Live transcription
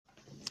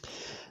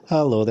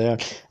Hello there.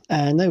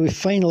 And now we've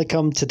finally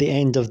come to the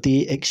end of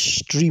the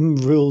Extreme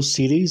Rules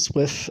series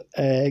with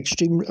a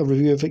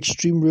review of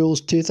Extreme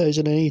Rules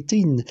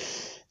 2018.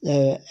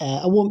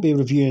 I won't be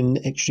reviewing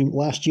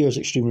last year's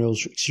Extreme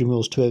Rules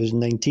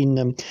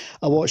 2019.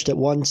 I watched it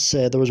once.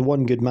 There was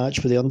one good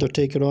match with The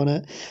Undertaker on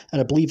it,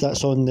 and I believe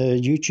that's on the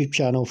YouTube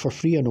channel for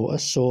free, I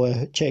noticed.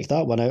 So check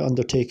that one out,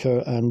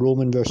 Undertaker and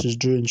Roman versus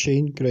Drew and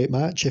Shane. Great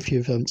match if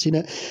you haven't seen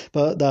it.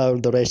 But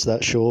the rest of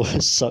that show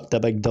sucked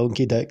a big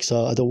donkey dick,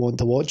 so I don't want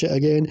to watch it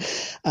again.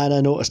 And I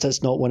noticed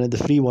it's not one of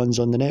the free ones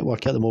on the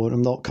network at the moment.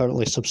 I'm not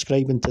currently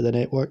subscribing to the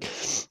network.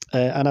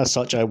 And as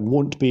such, I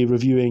won't be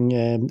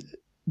reviewing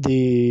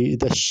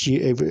this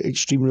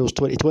Extreme Rules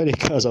 2020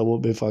 because I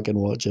won't be fucking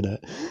watching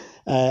it.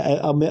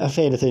 If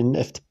anything,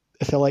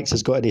 if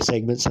Alexa's got any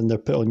segments and they're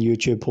put on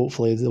YouTube,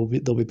 hopefully they'll be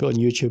put on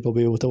YouTube. I'll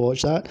be able to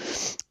watch that.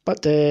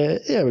 But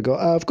there we go.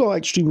 I've got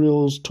Extreme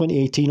Rules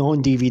 2018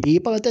 on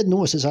DVD, but I did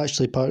notice it's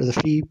actually part of the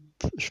free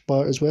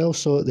part as well.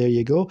 So there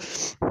you go.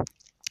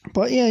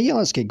 But yeah,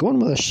 let's get going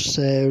with this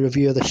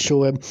review of the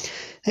show.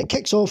 It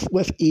kicks off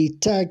with a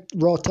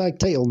Raw Tag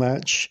title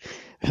match.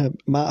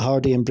 Matt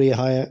Hardy and Bray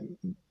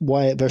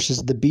Wyatt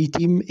versus the B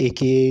Team,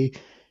 aka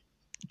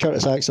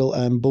Curtis Axel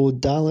and Bo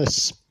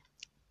Dallas.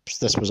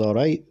 This was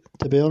alright,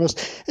 to be honest.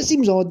 It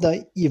seems odd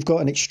that you've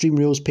got an Extreme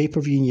Rules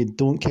pay-per-view and you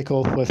don't kick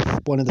off with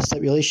one of the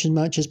stipulation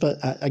matches, but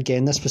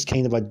again, this was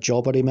kind of a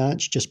jobbery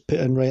match, just put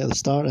in right at the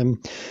start, and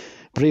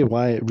Bray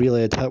Wyatt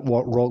really had hit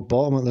rock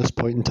bottom at this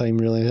point in time,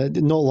 really.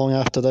 Not long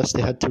after this,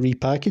 they had to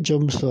repackage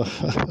him, so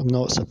I'm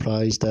not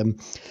surprised.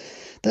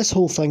 This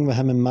whole thing with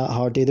him and Matt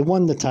Hardy, they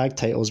won the tag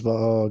titles, but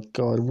oh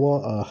god,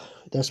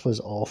 this was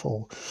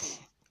awful.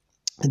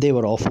 They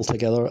were awful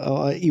together.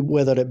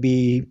 Whether it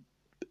be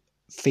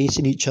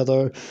facing each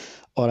other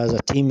or as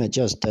a team, it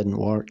just didn't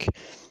work.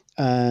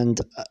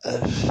 And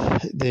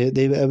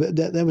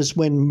that was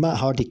when Matt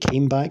Hardy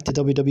came back to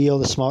WWE. All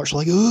the smarts were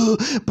like, "Oh,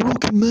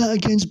 Broken Matt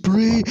against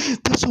Bray.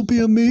 This will be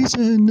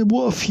amazing.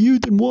 What a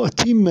feud and what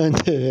a team!"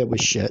 And it was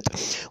shit.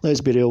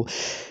 Let's be real.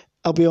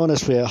 I'll be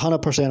honest with you,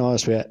 100%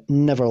 honest with you,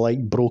 never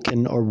liked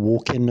Broken or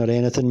Woken or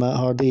anything Matt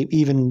Hardy,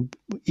 even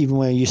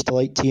when I used to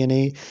like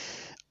TNA.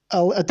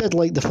 I did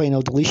like the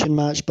Final Deletion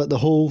match, but the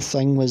whole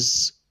thing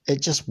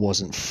it just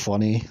wasn't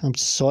funny. I'm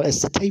sorry.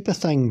 It's the type of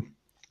thing,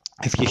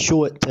 if you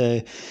show it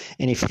to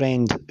any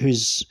friend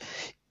who's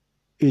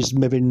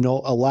maybe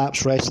not a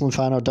lapsed wrestling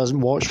fan or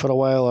doesn't watch for a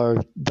while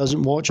or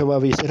doesn't watch or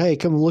whatever, you say, "Hey,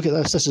 come look at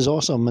this is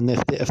awesome." And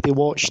if they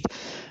watched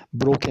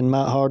Broken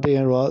Matt Hardy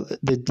and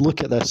they'd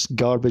look at this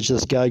garbage,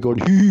 this guy going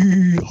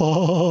hee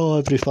ha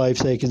every 5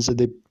 seconds, and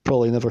they'd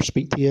probably never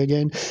speak to you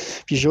again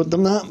if you showed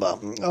them that. But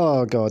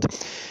oh god.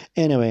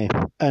 Anyway,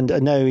 and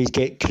now he's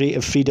get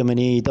creative freedom in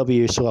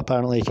AEW, so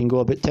apparently he can go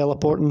about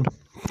teleporting.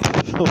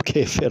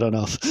 Okay, fair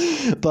enough.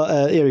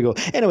 But here we go.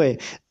 Anyway,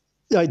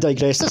 I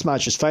digress. This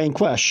match was fine.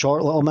 Quite a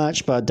short little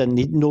match, but it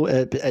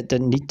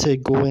didn't need to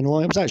go any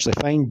long. It was actually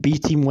fine. B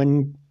Team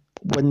win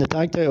the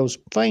tag titles.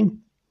 Fine.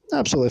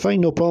 Absolutely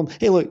fine, no problem.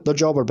 Hey, look, they're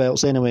jobber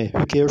belts anyway.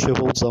 Who cares who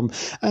holds them?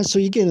 And so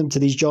you get them to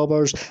these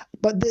jobbers.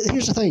 But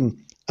here's the thing.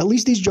 At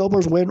least these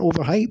jobbers weren't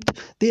overhyped.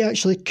 They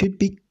actually could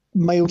be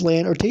mildly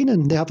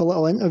entertaining. They have a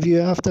little interview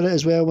after it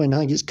as well when I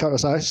think it's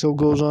Curtis Axel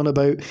goes on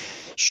about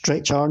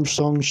Stretch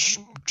Armstrong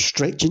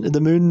stretching to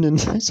the moon, and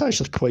it's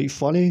actually quite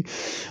funny.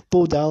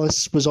 Bo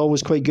Dallas was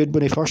always quite good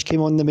when he first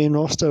came on the main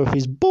roster with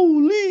his Bo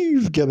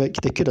Leave gimmick.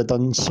 They could have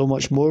done so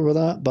much more with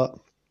that, but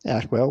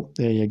yeah, well,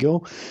 there you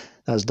go.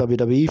 That's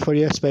WWE for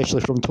you,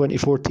 especially from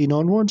 2014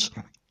 onwards.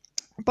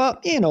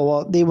 But you know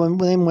what? Them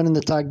winning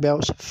the tag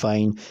belts,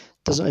 fine.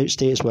 Doesn't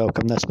outstay its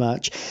welcome, this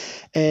match.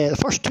 The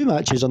first two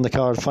matches on the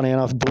card, funny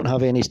enough, don't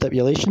have any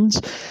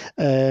stipulations.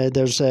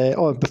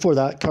 Before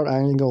that, Kurt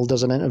Angle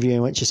does an interview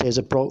in which he says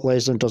if Brock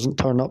Lesnar doesn't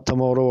turn up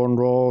tomorrow on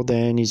Raw,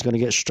 then he's going to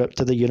get stripped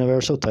of the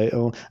Universal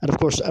title. And of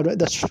course,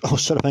 this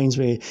also reminds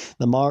me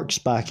the Marks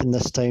back in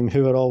this time,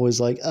 who are always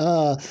like,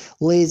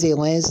 lazy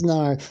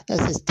Lesnar,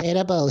 this is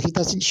terrible, he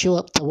doesn't show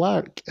up to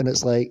work. And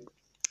it's like,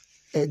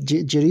 do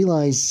you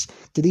realise,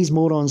 do these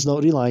morons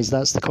not realise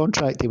that's the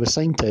contract he was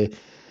signed to?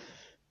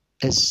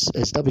 It's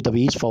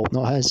WWE's fault,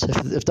 not his.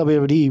 If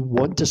WWE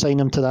want to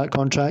sign him to that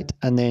contract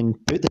and then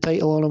put the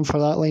title on him for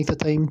that length of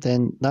time,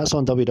 then that's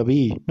on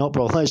WWE, not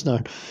Brock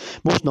Lesnar.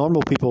 Most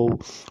normal people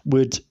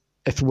would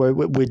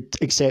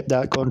accept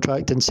that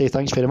contract and say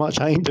thanks very much,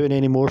 I ain't doing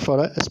any more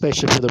for it,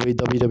 especially for the way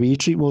WWE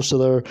treat most of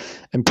their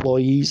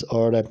employees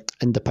or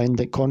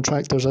independent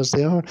contractors as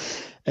they are.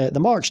 The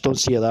Marks don't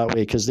see it that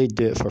way because they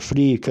do it for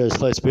free because,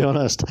 let's be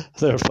honest,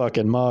 they're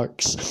fucking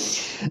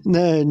Marks.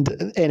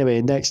 And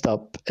anyway, next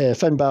up,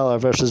 Finn Balor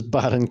versus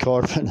Baron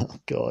Corbin. Oh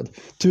god,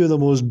 two of the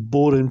most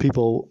boring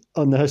people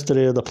on the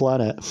history of the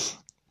planet.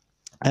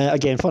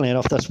 Again, funny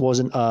enough, this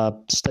wasn't a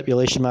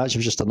stipulation match, it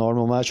was just a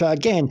normal match.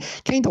 Again,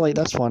 kind of like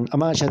this one, a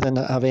match I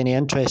didn't have any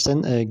interest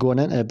in going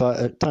into, but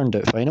it turned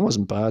out fine. It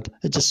wasn't bad.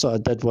 It just sort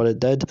of did what it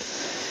did.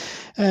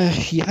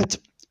 You had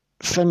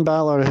Finn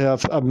Balor, who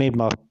I've made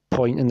my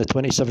point in the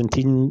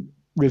 2017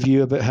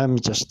 review about him,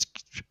 just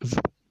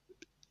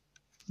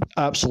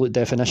absolute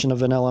definition of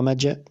vanilla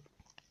midget.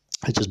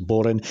 It's just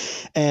boring.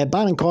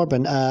 Baron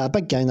Corbin, a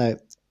big guy now.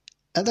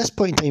 At this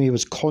point in time, he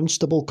was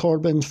Constable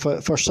Corbin.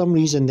 For some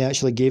reason, they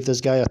actually gave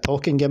this guy a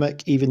talking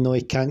gimmick, even though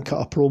he can't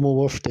cut a promo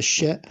worth the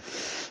shit.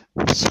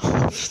 So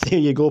there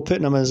you go,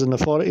 putting him as an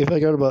authority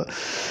figure. But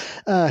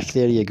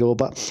there you go.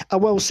 But I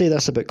will say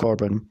this about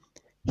Corbin: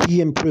 he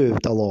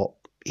improved a lot.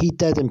 He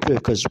did improve,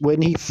 because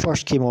when he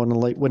first came on,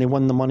 like when he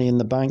won the Money in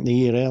the Bank the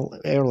year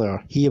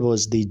earlier, he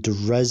was the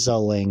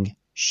drizzling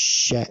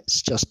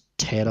shits, just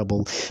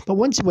terrible. But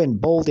once he went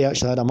bald, he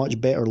actually had a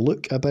much better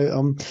look about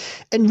him.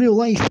 In real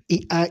life,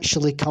 he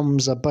actually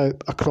comes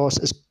across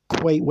as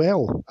quite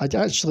well. I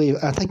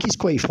think he's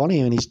quite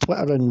funny when he's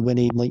twittering, when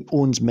he like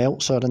owns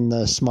Meltzer and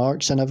the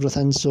Smarks and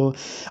everything. So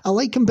I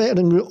like him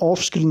better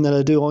off screen than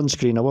I do on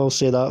screen. I will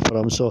say that for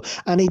him. So,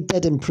 and he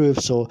did improve.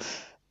 So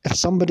if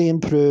somebody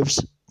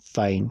improves,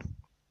 fine.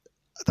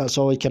 That's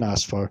all you can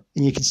ask for,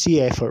 and you can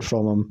see effort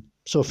from him.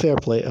 So fair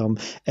play to him.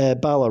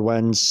 Balor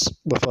wins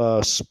with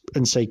a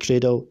inside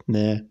cradle.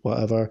 Nah,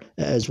 whatever.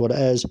 It is what it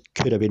is.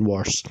 Could have been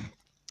worse.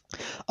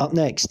 Up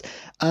next,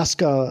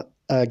 Asuka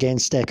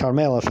against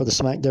Carmella for the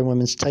SmackDown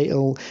Women's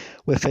title,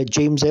 with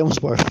James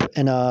Ellsworth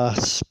in a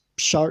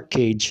shark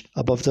cage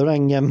above the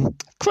ring.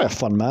 Quite a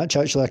fun match,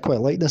 actually. I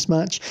quite like this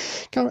match.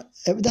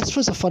 This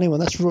was a funny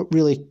one. This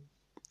really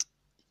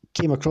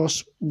came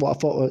across what I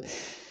thought.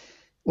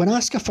 When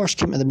Asuka first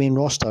came to the main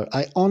roster,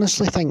 I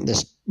honestly think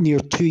this near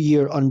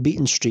 2-year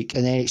unbeaten streak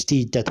in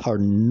NXT did her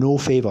no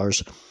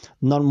favours.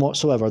 None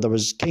whatsoever. There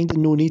was kind of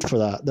no need for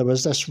that. There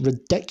was this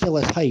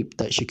ridiculous hype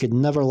that she could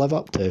never live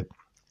up to.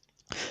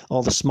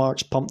 All the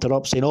smarts pumped her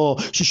up, saying, oh,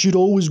 she should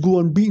always go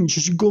unbeaten.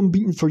 She should go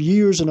unbeaten for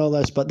years and all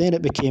this. But then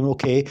it became,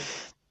 okay,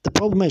 the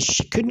problem is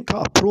she couldn't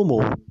cut a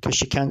promo because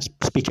she can't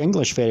speak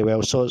English very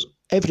well. So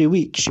every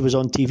week she was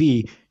on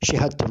TV, she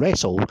had to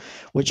wrestle,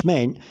 which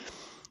meant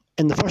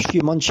in the first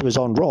few months she was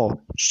on Raw,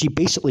 she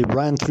basically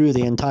ran through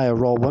the entire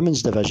Raw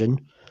women's division.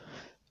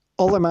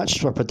 All their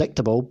matches were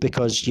predictable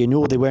because you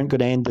know they weren't going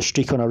to end the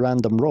streak on a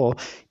random Raw.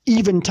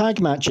 Even tag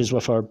matches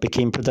with her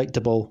became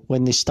predictable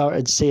when they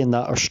started saying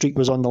that her streak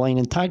was on the line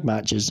in tag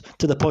matches,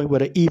 to the point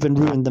where it even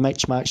ruined the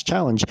Mixed Match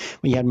Challenge,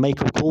 when you had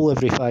Michael Cole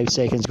every 5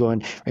 seconds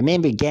going,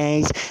 remember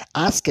guys,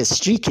 Asuka's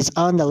streak is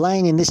on the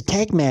line in this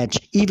tag match,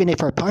 even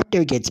if her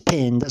partner gets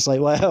pinned. It's like,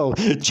 well,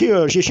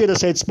 cheers, you should have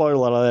said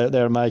spoiler alert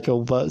there,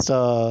 Michael, but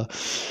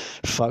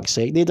fuck's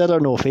sake, they did her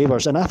no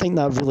favours, and I think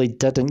that really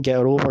didn't get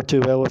her over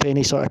too well with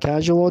any sort of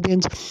casual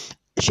audience.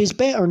 She's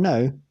better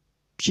now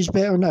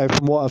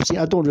from what I've seen.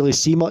 I don't really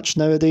see much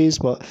nowadays,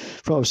 but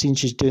from what I've seen,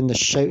 she's doing the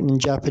shouting in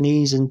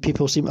Japanese, and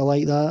people seem to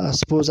like that, I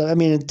suppose. I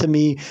mean, to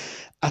me,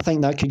 I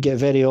think that could get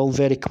very old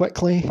very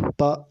quickly,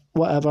 but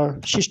whatever.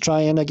 She's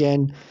trying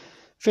again.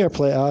 Fair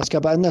play to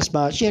Asuka, but in this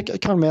match, yeah,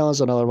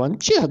 Carmella's another one.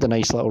 She had a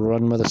nice little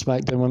run with the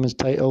SmackDown Women's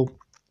title.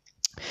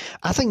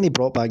 I think they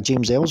brought back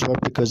James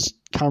Ellsworth because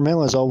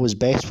Carmella's always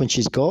best when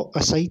she's got a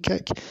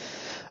sidekick,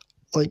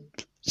 like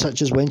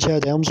such as when she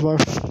had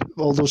Ellsworth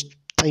all those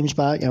times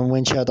back, and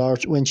when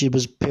she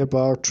was paired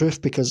with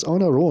R-Truth, because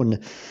on her own,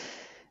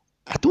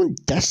 I don't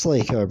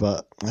dislike her,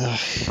 but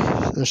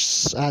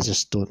there's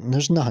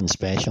nothing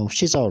special.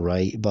 She's all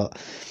right, but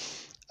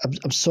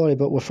I'm sorry,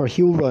 but with her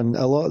heel run,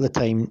 a lot of the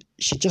time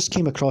she just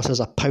came across as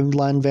a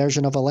Poundland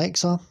version of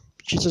Alexa.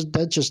 She just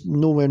did, just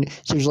nowhere.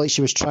 She was like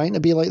she was trying to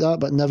be like that,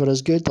 but never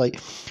as good. Like,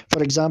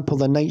 for example,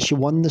 the night she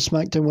won the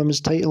SmackDown Women's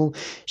title,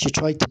 she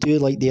tried to do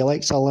like the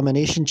Alexa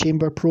Elimination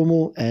Chamber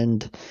promo,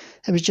 and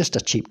it was just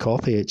a cheap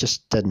copy. It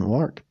just didn't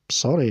work.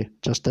 Sorry,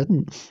 just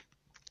didn't.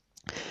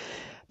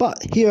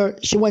 But here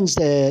she retains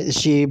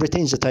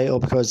the title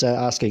because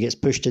Asuka gets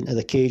pushed into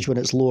the cage when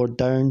it's lowered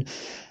down.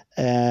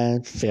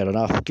 Fair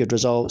enough, good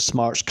result.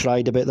 Smarts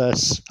cried about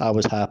this. I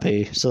was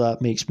happy, so that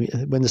makes me,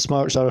 when the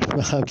Smarts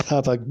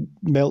have a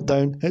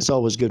meltdown, it's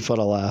always good for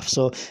a laugh.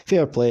 So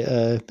fair play.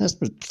 That's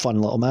a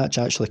fun little match.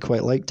 I actually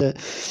quite liked it.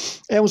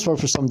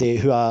 Ellsworth was somebody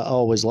who I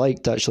always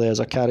liked actually as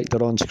a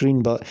character on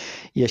screen, but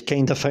you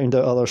kind of found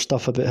out other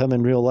stuff about him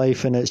in real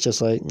life, and it's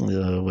just like,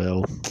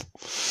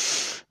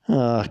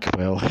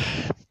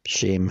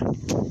 shame,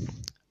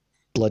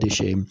 bloody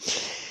shame.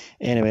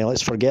 Anyway,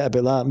 let's forget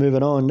about that.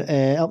 Moving on.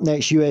 Up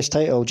next, US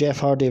title, Jeff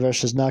Hardy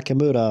versus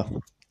Nakamura.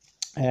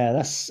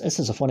 This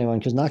is a funny one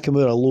because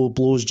Nakamura low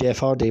blows Jeff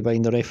Hardy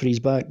behind the referee's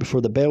back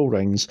before the bell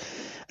rings.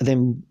 And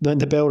then when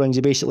the bell rings,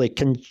 he basically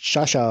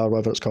Kinshasa, or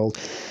whatever it's called,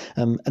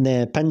 and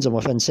then pins him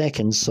within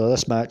seconds. So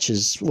this match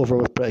is over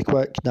with pretty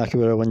quick.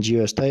 Nakamura wins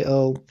US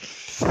title.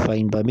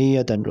 Fine by me.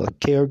 I didn't really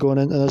care going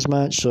into this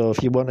match. So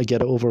if you want to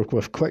get it over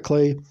with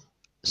quickly,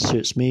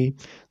 suits me,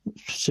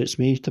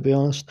 to be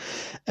honest.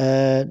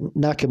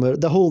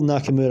 Nakamura, the whole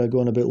Nakamura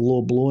going about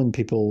low blowing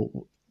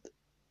people,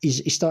 he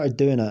started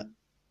doing it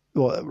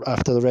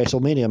after the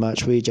WrestleMania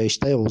match with AJ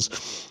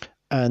Styles,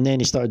 and then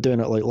he started doing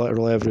it like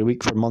literally every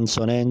week for months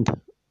on end.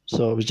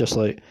 So it was just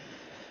like,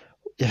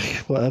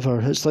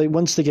 whatever. It's like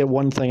once they get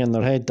one thing in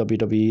their head,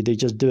 WWE, they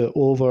just do it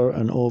over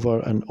and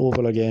over and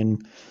over again.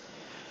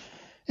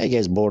 It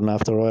gets boring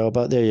after a while,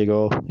 but there you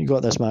go. You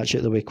got this match out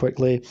of the way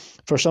quickly.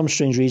 For some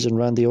strange reason,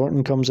 Randy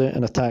Orton comes out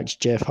and attacks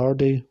Jeff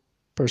Hardy.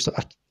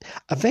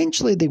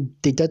 Eventually,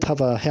 they did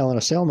have a Hell in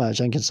a Cell match,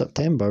 I think, in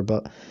September,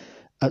 but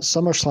at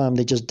SummerSlam,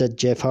 they just did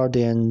Jeff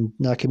Hardy and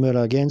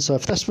Nakamura again. So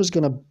if this was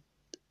going to...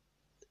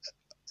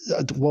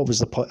 What was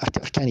the point? I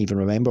can't even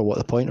remember what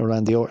the point of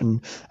Randy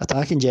Orton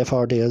attacking Jeff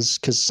Hardy is,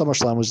 because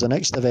SummerSlam was the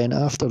next event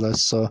after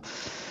this, so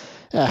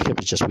it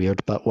was just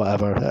weird, but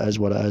whatever, it is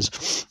what it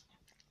is.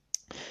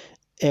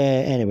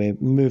 Anyway,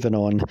 moving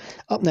on.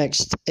 Up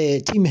next,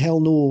 Team Hell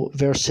No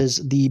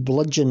versus the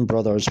Bludgeon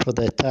Brothers for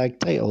the tag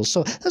titles.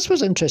 So this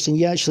was interesting.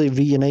 You actually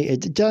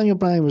reunited. Daniel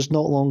Bryan was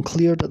not long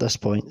cleared at this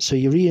point, so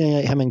you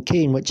reunite him and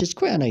Kane, which is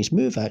quite a nice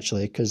move,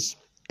 actually, because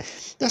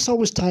this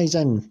always ties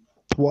in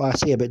to what I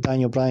say about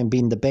Daniel Bryan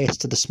being the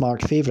best of the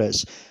smart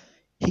favourites.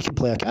 He can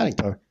play a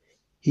character.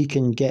 He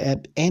can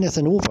get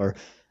anything over.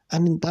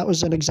 And that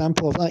was an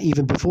example of that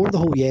even before the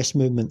whole Yes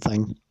Movement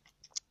thing.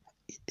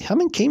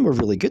 Him and Kane were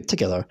really good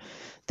together.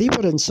 They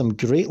were in some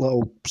great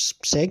little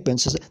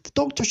segments. The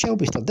Dr.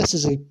 Shelby stuff, this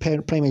is a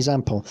prime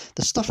example.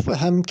 The stuff with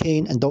him,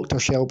 Kane, and Dr.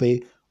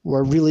 Shelby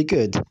were really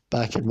good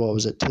back in,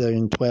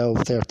 2012,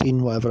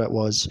 13, whatever it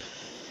was.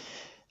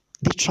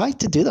 They tried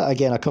to do that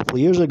again a couple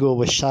of years ago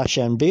with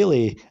Sasha and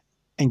Bayley,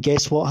 and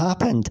guess what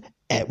happened?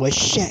 It was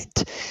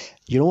shit.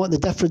 You know what the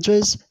difference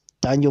is?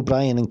 Daniel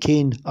Bryan and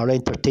Kane are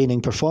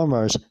entertaining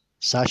performers.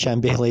 Sasha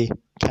and Bayley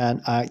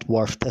can't act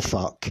worth the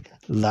fuck.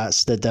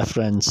 That's the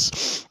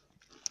difference.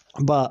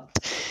 But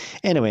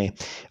anyway,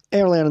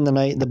 earlier in the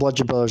night, the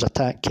Bludgeon Brothers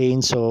attack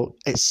Kane, so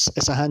it's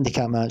a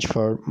handicap match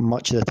for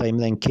much of the time.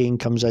 Then Kane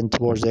comes in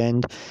towards the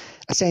end.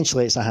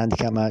 Essentially, it's a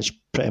handicap match,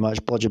 pretty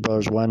much. Bludgeon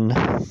Brothers win.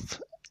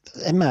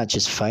 The match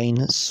is fine.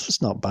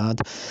 It's not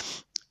bad.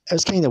 It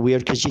was kind of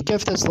weird because you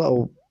give this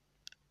little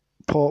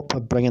pop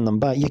of bringing them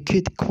back. You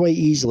could quite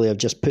easily have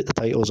just put the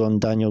titles on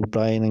Daniel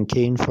Bryan and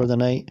Kane for the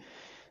night,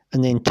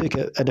 and then took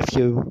it.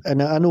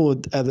 And I know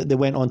they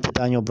went on to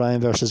Daniel Bryan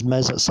versus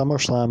Miz at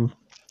SummerSlam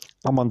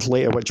a month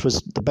later, which was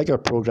the bigger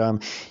program.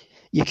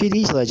 You could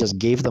easily just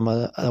gave them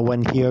a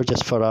win here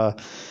just for a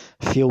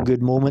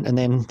feel-good moment, and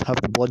then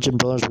have the Bludgeon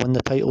Brothers win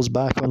the titles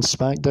back on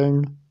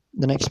SmackDown,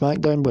 the next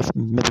SmackDown, with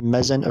maybe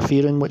Miz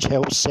interfering, which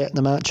helps set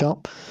the match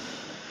up.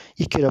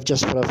 You could have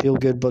just for a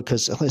feel-good,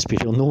 because, let's be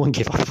real, no one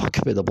gave a fuck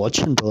about the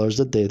Bludgeon Brothers,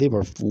 did they? They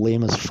were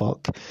lame as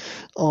fuck.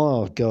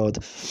 Oh, God.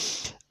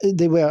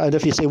 They were, and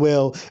if you say,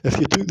 well, if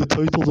you took the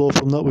titles off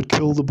them, that would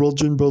kill the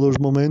Bludgeon Brothers'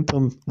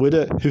 momentum, would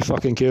it? Who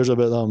fucking cares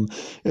about them?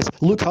 It's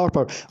Luke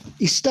Harper.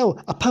 He's still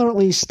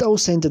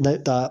sending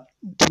out that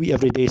tweet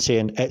every day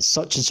saying, it's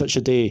such and such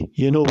a day.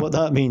 You know what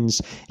that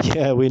means?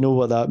 Yeah, we know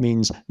what that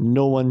means.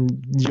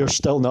 You're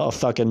still not a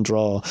fucking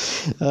draw.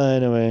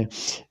 Anyway,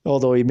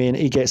 although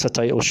he gets a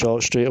title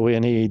shot straight away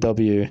in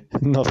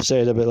AEW. Enough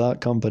said about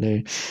that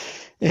company.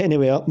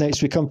 Anyway, up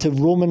next we come to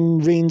Roman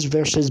Reigns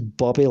versus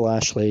Bobby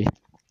Lashley.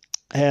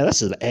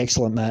 This is an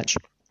excellent match.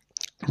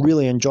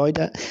 Really enjoyed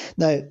it.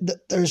 Now,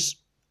 there's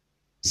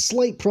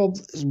slight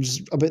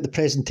problems about the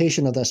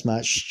presentation of this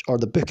match, or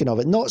the booking of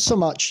it. Not so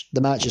much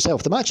the match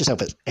itself. The match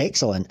itself is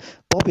excellent.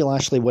 Bobby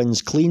Lashley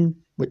wins clean,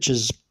 which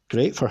is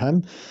great for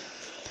him.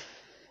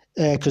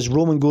 Because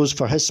Roman goes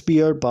for his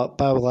spear, but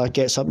Bobby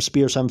gets up and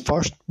spears him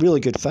first. Really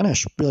good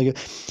finish. Really good.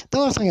 The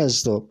other thing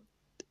is, though,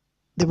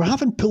 they were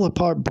having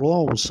pull-apart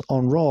brawls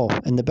on Raw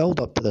in the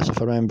build-up to this,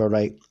 if I remember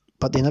right.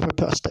 But they never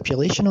put a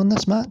stipulation on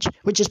this match,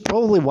 which is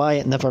probably why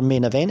it never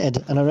main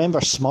evented. And I remember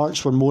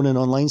Smarts were moaning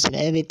online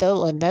saying, we don't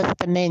want this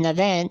the main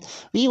event.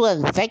 We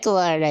want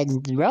Ziggler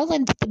and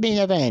Rollins the main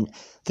event.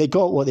 They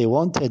got what they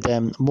wanted.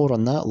 More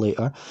on that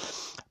later.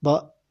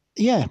 But,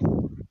 yeah,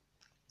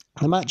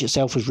 the match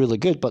itself was really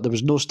good, but there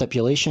was no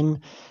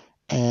stipulation.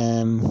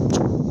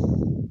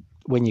 When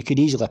you could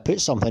easily put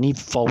something, even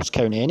false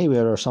count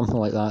anywhere or something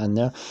like that in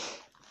there.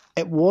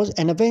 It was,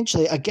 and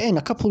eventually, again,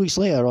 a couple of weeks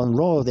later on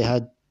Raw, they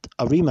had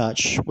a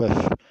rematch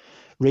with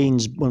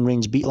Reigns when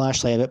Reigns beat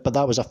Lashley in it, but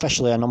that was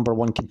officially a number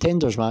one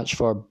contenders match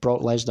for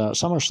Brock Lesnar at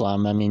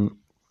SummerSlam. I mean,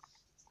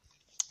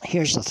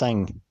 here's the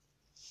thing.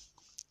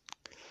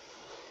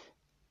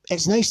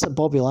 It's nice that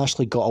Bobby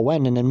Lashley got a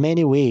win, and in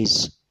many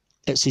ways,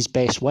 it's his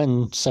best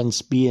win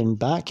since being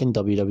back in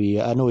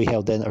WWE. I know he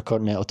held the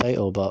Intercontinental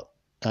title, but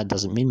that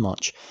doesn't mean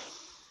much.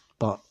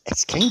 But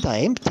it's kind of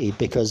empty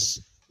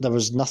because there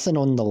was nothing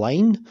on the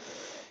line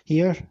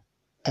here.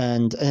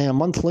 And a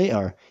month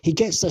later, he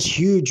gets this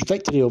huge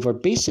victory over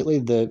basically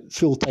the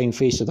full-time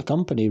face of the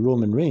company,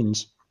 Roman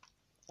Reigns.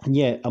 And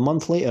yet, a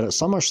month later at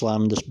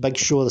SummerSlam, this big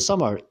show of the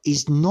summer,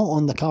 he's not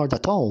on the card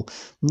at all.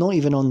 Not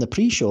even on the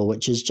pre-show,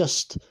 which is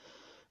just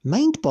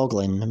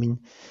mind-boggling. I mean,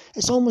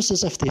 it's almost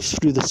as if they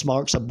threw the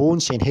Smarks a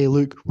bone saying, hey,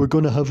 look, we're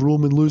going to have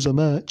Roman lose a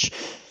match.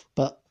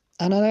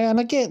 And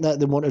I get that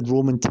they wanted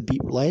Roman to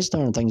beat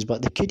Lesnar and things,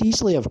 but they could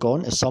easily have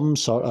gone to some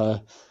sort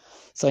of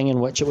thing in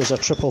which it was a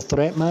triple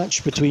threat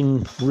match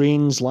between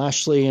Reigns,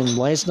 Lashley and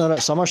Lesnar at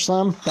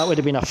SummerSlam. That would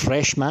have been a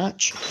fresh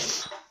match.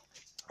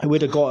 It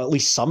would have got at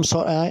least some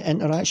sort of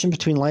interaction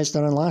between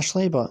Lesnar and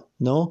Lashley, but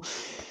no.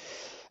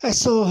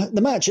 So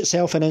the match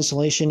itself in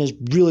isolation is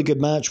really good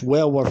match,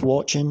 well worth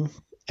watching.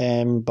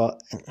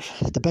 But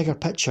the bigger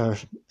picture,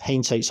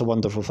 hindsight's a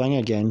wonderful thing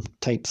again,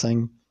 type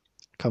thing.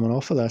 coming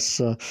off of this.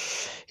 So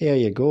here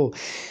you go.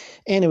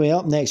 Anyway,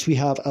 up next we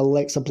have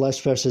Alexa Bliss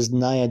versus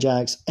Nia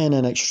Jax in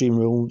an Extreme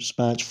Rules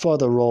match for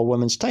the Raw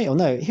Women's title.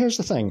 Now, here's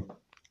the thing.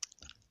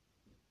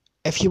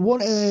 If you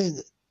want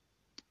to...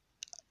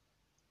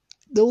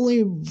 The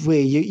only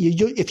way...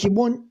 if you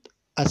want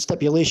a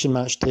stipulation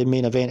match to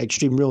main event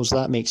Extreme Rules,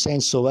 that makes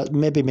sense. So that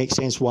maybe makes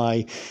sense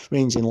why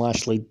Reigns and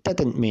Lashley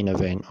didn't main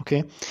event,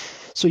 okay?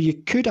 So you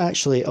could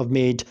actually have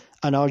made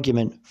an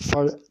argument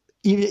for...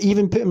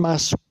 Even putting my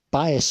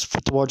bias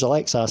towards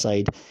Alexa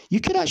aside, you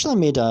could actually have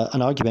made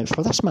an argument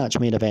for this match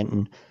main event,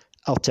 and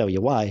I'll tell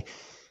you why.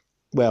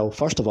 Well,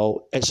 first of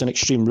all, it's an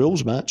Extreme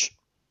Rules match.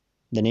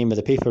 The name of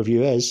the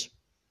pay-per-view is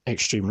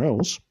Extreme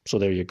Rules, so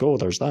there you go,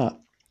 there's that.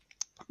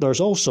 There's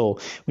also,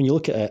 when you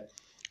look at it,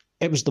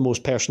 it was the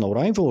most personal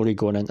rivalry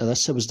going into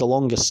this. It was the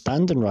longest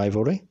standing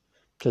rivalry,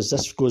 because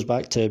this goes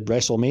back to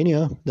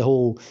WrestleMania, the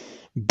whole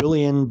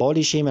bullying,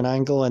 body shaming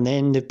angle, and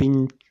then they've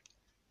been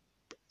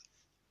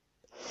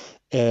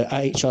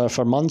at each other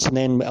for months, and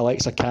then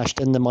Alexa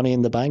cashed in the Money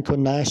in the Bank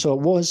on Nia, so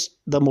it was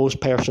the most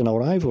personal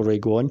rivalry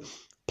going.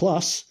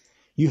 Plus,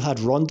 you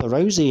had Ronda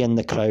Rousey in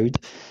the crowd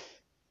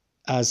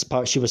as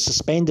part. She was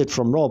suspended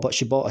from Raw, but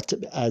she bought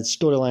a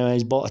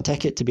storyline-wise bought a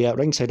ticket to be at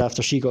ringside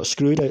after she got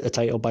screwed out the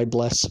title by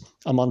Bliss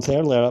a month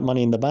earlier at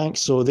Money in the Bank.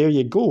 So there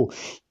you go.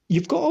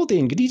 You've got all the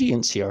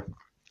ingredients here.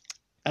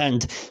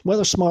 And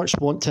whether Smarks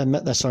want to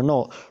admit this or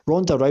not,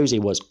 Ronda Rousey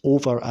was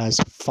over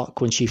as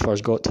fuck when she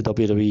first got to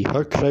WWE.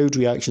 Her crowd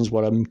reactions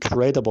were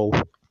incredible,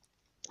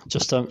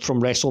 just from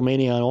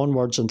WrestleMania and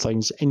onwards and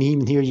things. And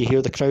even here you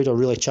hear the crowd are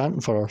really chanting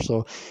for her.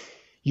 So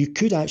you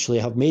could actually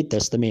have made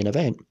this the main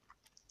event.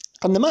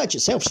 And the match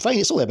itself's fine.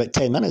 It's only about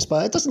 10 minutes,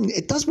 but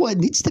it does what it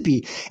needs to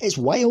be. It's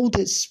wild.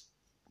 It's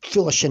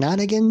full of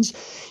shenanigans.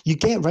 You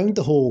get round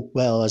the whole,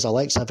 well, is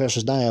Alexa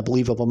versus Nia a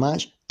believable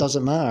match?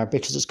 Doesn't matter,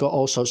 because it's got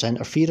all sorts of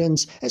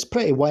interference. It's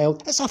pretty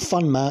wild. It's a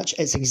fun match.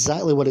 It's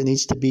exactly what it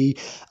needs to be.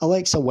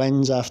 Alexa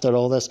wins after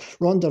all this.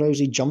 Ronda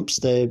Rousey jumps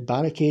the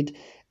barricade.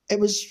 It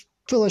was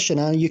full of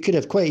shenanigans. You could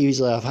have quite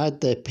easily have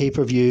had the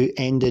pay-per-view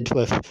ended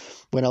with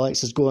when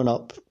Alexa's going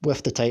up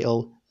with the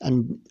title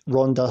and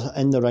Ronda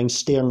in the ring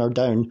staring her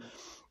down.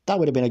 That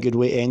would have been a good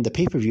way to end the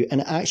pay-per-view, and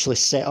it actually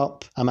set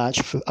up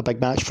a big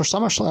match for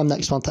SummerSlam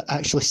next month to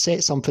actually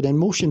set something in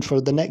motion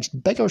for the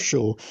next bigger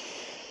show.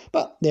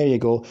 But there you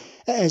go.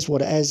 It is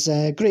what it is.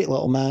 A great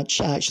little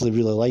match. I actually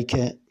really like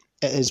it.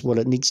 It is what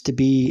it needs to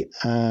be,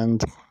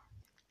 and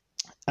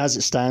as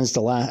it stands,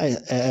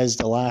 it is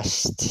the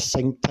last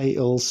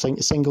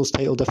singles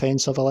title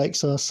defence of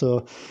Alexa,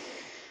 so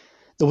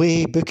the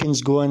way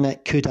booking's going,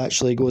 it could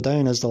actually go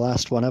down as the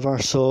last one ever.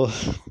 So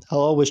I'll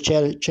always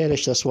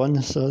cherish this one.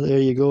 So there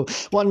you go.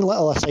 One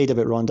little aside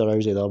about Ronda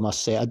Rousey, though, I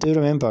must say. I do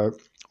remember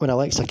when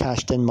Alexa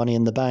cashed in Money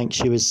in the Bank,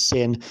 she was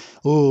saying,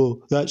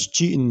 "Oh, that's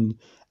cheating."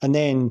 And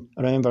then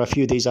I remember a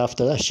few days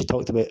after this, she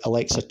talked about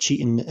Alexa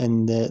cheating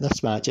in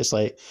this match. It's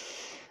like,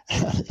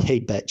 hey,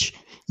 bitch,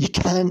 you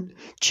can't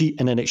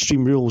cheat in an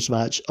Extreme Rules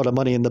match or a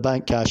Money in the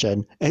Bank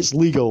cash-in. It's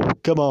legal.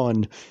 Come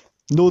on.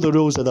 Know the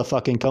rules of the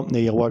fucking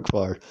company you work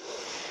for.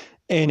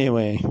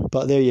 Anyway,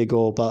 but there you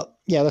go. But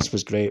yeah, this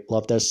was great.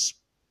 Love this.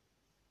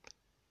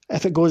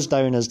 If it goes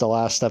down as the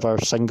last ever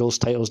singles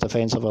titles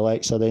defence of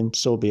Alexa, then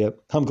so be it.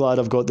 I'm glad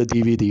I've got the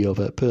DVD of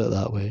it, put it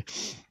that way.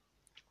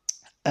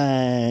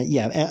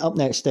 Up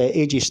next,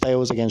 AJ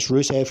Styles against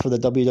Rusev for the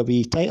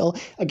WWE title.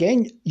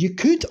 Again, you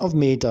could have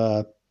made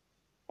a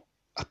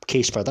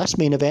case for this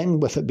main event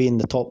with it being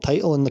the top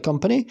title in the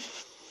company.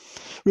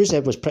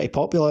 Rusev was pretty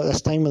popular at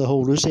this time with the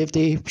whole Rusev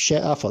Day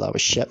shit. I thought that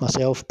was shit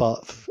myself,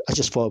 but I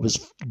just thought it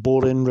was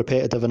boring,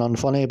 repetitive and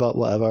unfunny, but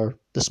whatever.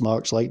 The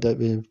Smarks liked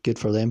it, good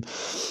for them.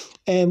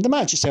 The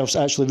match itself's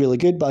actually really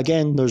good, but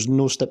again, there's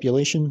no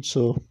stipulation,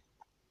 so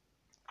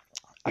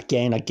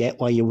again, I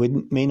get why you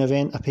wouldn't main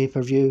event a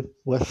pay-per-view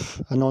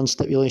with a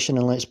non-stipulation,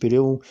 and let's be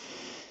real,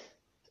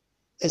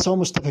 it's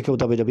almost typical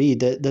WWE.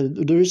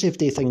 The Rusev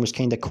Day thing was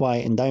kind of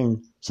quieting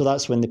down, so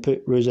that's when they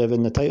put Rusev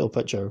in the title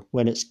picture,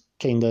 when it's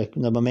kind of,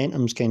 the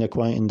momentum's kind of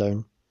quieting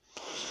down.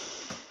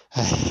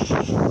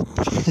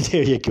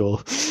 There you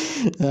go.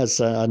 That's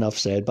enough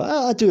said. But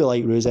I do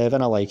like Rusev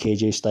and I like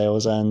AJ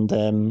Styles,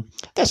 and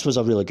this was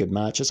a really good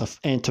match. It's an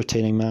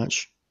entertaining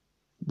match.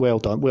 Well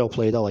done, well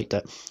played. I liked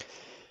it.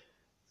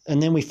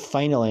 And then we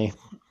finally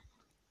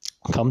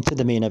come to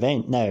the main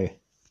event. Now,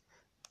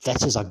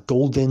 this is a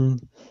golden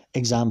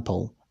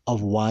example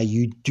of why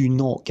you do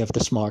not give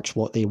the Smarks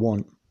what they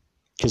want,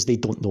 because they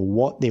don't know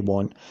what they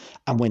want,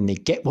 and when they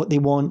get what they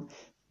want,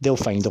 they'll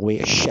find a way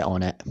to shit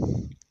on it.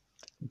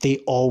 They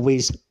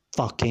always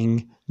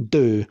fucking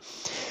do.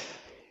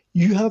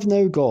 You have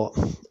now got,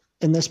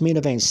 in this main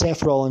event,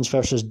 Seth Rollins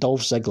versus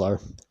Dolph Ziggler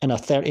in a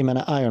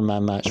 30-minute Iron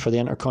Man match for the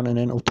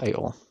Intercontinental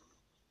title.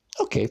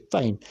 Okay,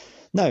 fine.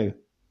 Now,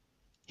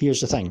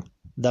 here's the thing.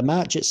 The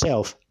match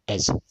itself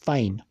is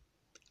fine.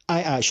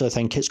 I actually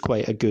think it's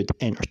quite a good,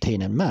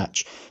 entertaining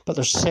match. But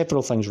there's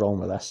several things wrong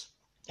with this,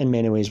 in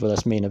many ways, with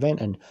this main event.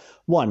 And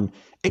one,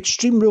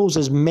 Extreme Rules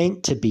is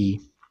meant to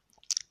be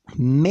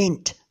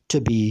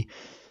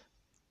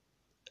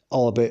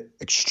all about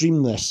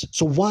extremeness.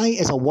 So why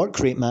is a work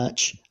rate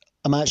match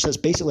a match that's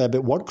basically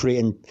about work rate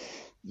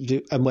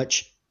in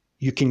which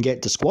you can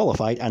get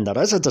disqualified, and there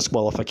is a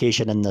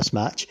disqualification in this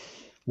match?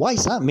 Why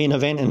is that main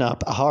event in a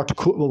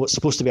hardcore, what's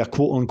supposed to be a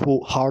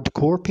quote-unquote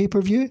hardcore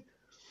pay-per-view?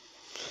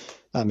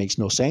 That makes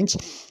no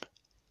sense.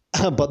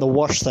 But the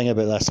worst thing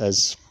about this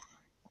is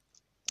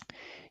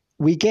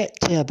we get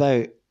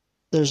to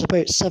there's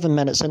about 7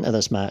 minutes into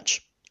this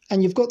match,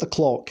 and you've got the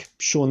clock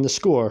showing the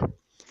score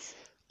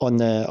on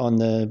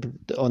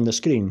the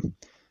screen.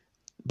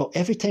 But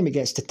every time it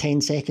gets to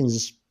 10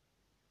 seconds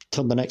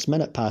till the next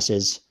minute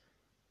passes,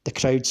 the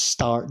crowd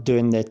start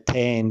doing the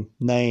 10,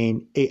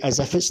 9, 8, as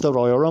if it's the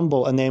Royal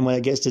Rumble. And then when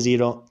it gets to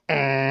 0,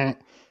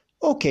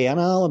 okay, and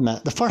I'll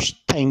admit, the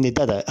first time they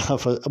did it,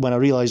 when I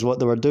realised what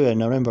they were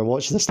doing, I remember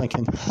watching this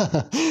thinking,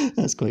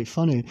 that's quite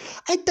funny.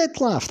 I did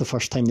laugh the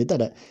first time they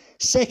did it.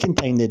 Second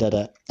time they did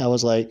it, I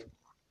was like,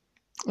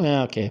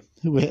 okay,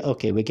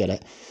 we get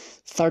it.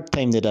 Third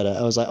time they did it,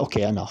 I was like,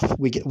 okay, enough.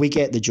 We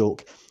get the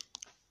joke.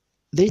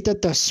 They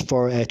did this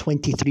for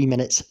 23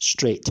 minutes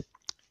straight.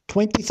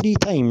 23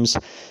 times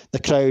the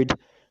crowd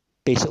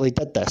basically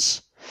did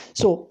this.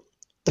 So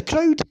the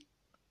crowd,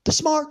 the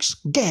Smarks,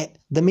 get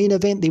the main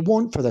event they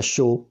want for this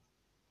show,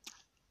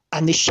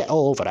 and they shit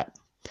all over it.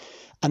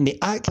 And they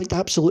act like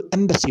absolute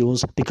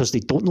imbeciles because they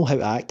don't know how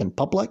to act in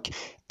public.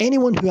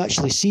 Anyone who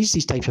actually sees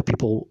these types of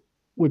people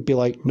would be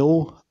like,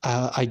 no,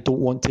 I don't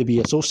want to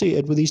be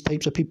associated with these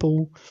types of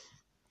people.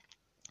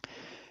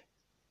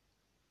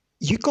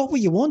 You got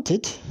what you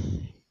wanted.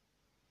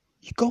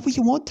 You got what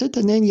you wanted,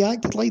 and then you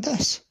acted like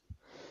this.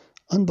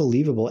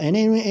 Unbelievable. And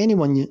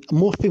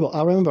most people,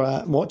 I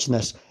remember watching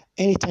this,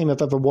 anytime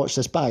I've ever watched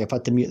this back, I've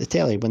had to mute the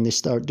telly when they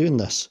start doing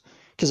this,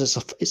 because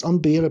it's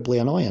unbearably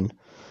annoying.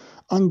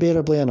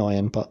 Unbearably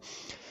annoying. But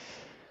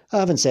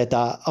having said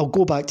that, I'll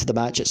go back to the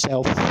match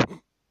itself.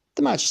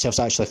 The match itself's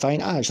actually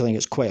fine. I actually think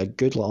it's quite a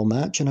good little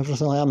match and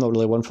everything. I'm not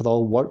really one for the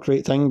whole work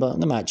rate thing, but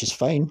the match is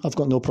fine. I've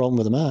got no problem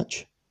with the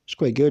match. It's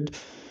quite good.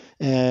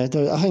 I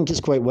think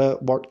it's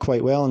worked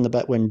quite well in the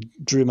bit when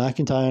Drew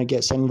McIntyre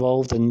gets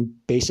involved and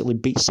basically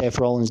beats Seth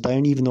Rollins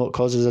down, even though it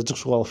causes a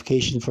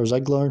disqualification for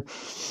Ziggler.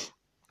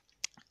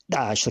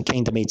 That actually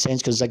kind of made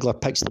sense because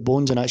Ziggler picks the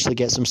bones and actually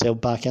gets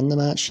himself back in the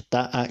match.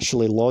 That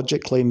actually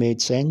logically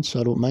made sense, so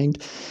I don't mind.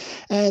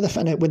 When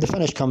the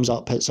finish comes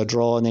up, it's a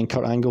draw, and then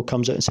Kurt Angle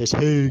comes out and says,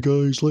 hey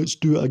guys, let's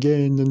do it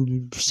again,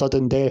 and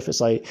sudden death.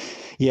 It's like,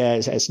 yeah,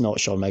 it's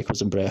not Shawn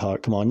Michaels and Bret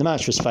Hart. Come on, the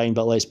match was fine,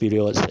 but let's be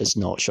real, it's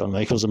not Shawn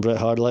Michaels and Bret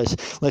Hart.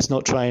 Let's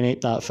not try and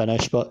ape that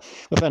finish. But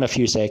within a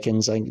few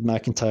seconds, I think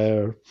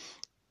McIntyre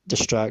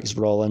distracts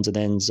Rollins, and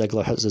then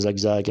Ziggler hits a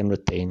zigzag and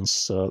retains.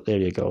 So there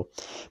you go.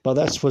 But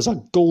this was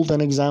a golden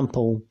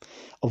example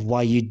of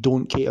why you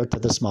don't cater to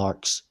the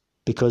Smarks,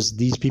 because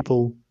these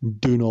people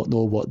do not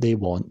know what they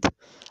want,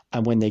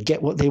 and when they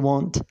get what they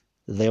want,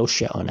 they'll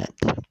shit on it.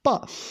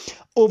 But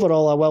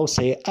overall, I will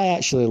say I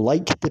actually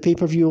like the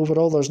pay-per-view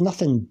overall. There's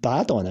nothing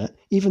bad on it.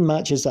 Even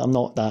matches that I'm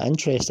not that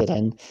interested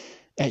in,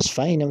 it's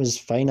fine. It was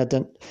fine.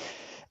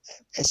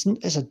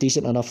 It's a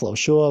decent enough little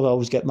show. I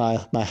always get my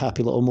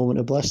happy little moment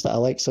of bliss that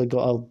Alexa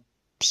got a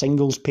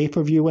singles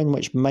pay-per-view in,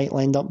 which might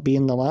end up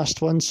being the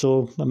last one,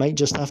 so I might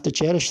just have to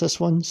cherish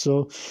this one.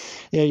 So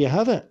there you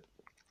have it.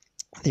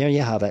 There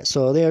you have it.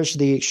 So there's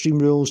the Extreme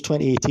Rules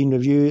 2018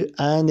 review,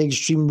 and the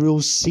Extreme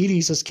Rules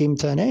series has came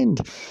to an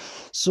end.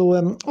 So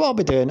what I'll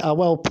be doing, I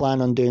will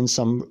plan on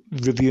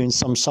reviewing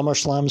some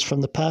SummerSlams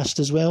from the past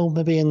as well,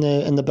 maybe in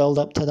the build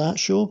up to that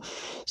show.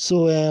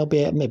 So I'll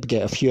maybe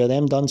get a few of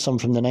them done, some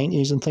from the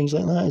 90s and things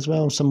like that as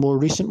well, and some more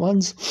recent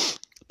ones.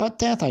 But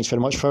thanks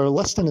very much for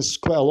listening. It's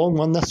quite a long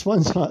one, this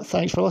one. So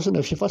thanks for listening.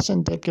 If you've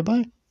listened,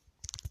 goodbye.